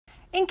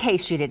In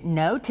case you didn't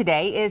know,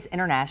 today is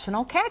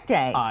International Cat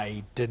Day.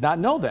 I did not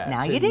know that.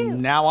 Now you do.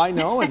 Now I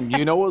know, and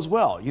you know as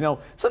well. You know,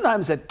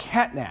 sometimes that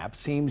cat nap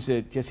seems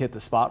to just hit the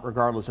spot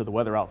regardless of the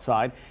weather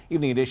outside.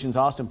 Evening Edition's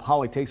Austin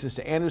Pollack takes us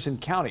to Anderson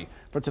County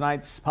for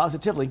tonight's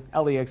Positively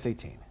LEX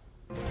 18.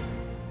 A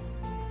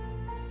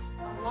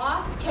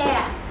lost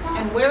cat,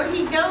 and where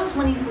he goes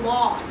when he's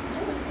lost.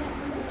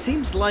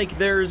 Seems like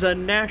there's a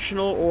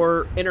national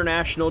or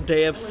international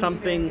day of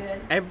something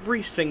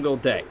every single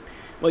day.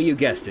 Well, you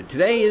guessed it.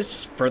 Today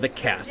is for the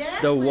cats,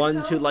 the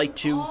ones who like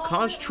to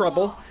cause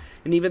trouble,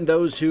 and even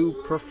those who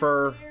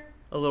prefer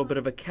a little bit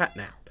of a cat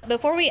nap.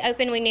 Before we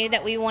opened, we knew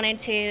that we wanted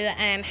to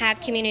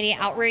have community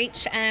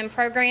outreach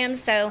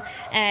programs. So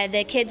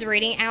the kids'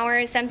 reading hour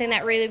is something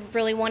that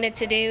really wanted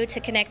to do to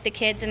connect the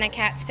kids and the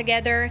cats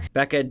together.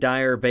 Becca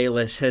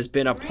Dyer-Bayless has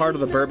been a part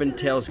of the Bourbon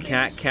Tails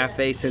Cat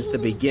Cafe since the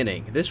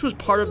beginning. This was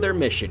part of their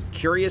mission,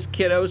 curious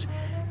kiddos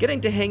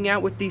getting to hang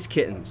out with these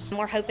kittens.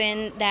 We're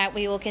hoping that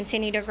we will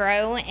continue to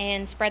grow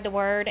and spread the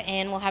word,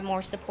 and we'll have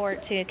more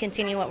support to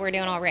continue what we're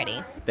doing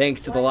already.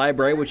 Thanks to the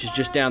library, which is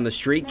just down the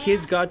street,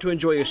 kids got to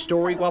enjoy a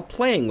story while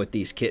playing with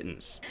these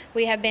kittens.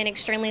 We have been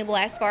extremely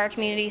blessed by our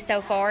community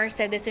so far,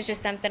 so this is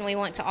just something we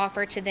want to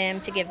offer to them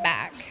to give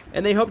back.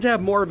 And they hope to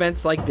have more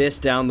events like this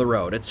down the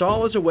road. It's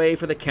all as a way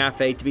for the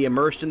cafe to be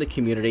immersed in the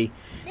community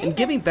and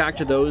giving back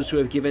to those who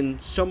have given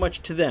so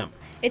much to them.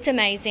 It's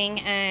amazing.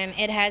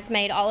 It has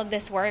made all of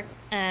this work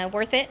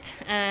worth it.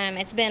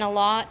 It's been a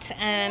lot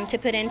to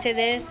put into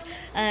this,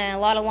 a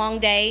lot of long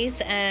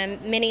days,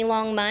 many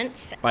long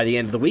months. By the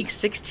end of the week,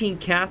 16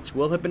 cats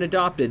will have been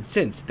adopted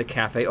since the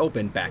cafe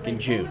opened back in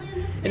June.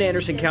 In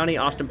Anderson County,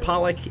 Austin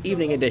Pollack,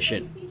 Evening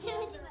Edition.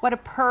 What a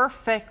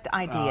perfect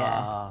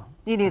idea.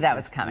 You knew that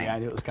was coming. Yeah, I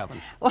knew it was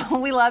coming.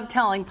 Well, we love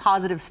telling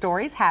positive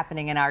stories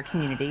happening in our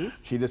communities.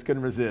 She just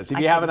couldn't resist. If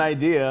you have an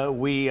idea,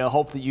 we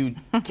hope that you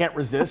can't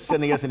resist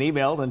sending us an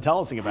email and tell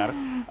us about it.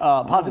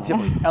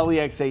 Positively,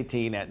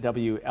 LEX18 at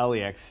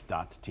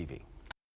WLEX.TV.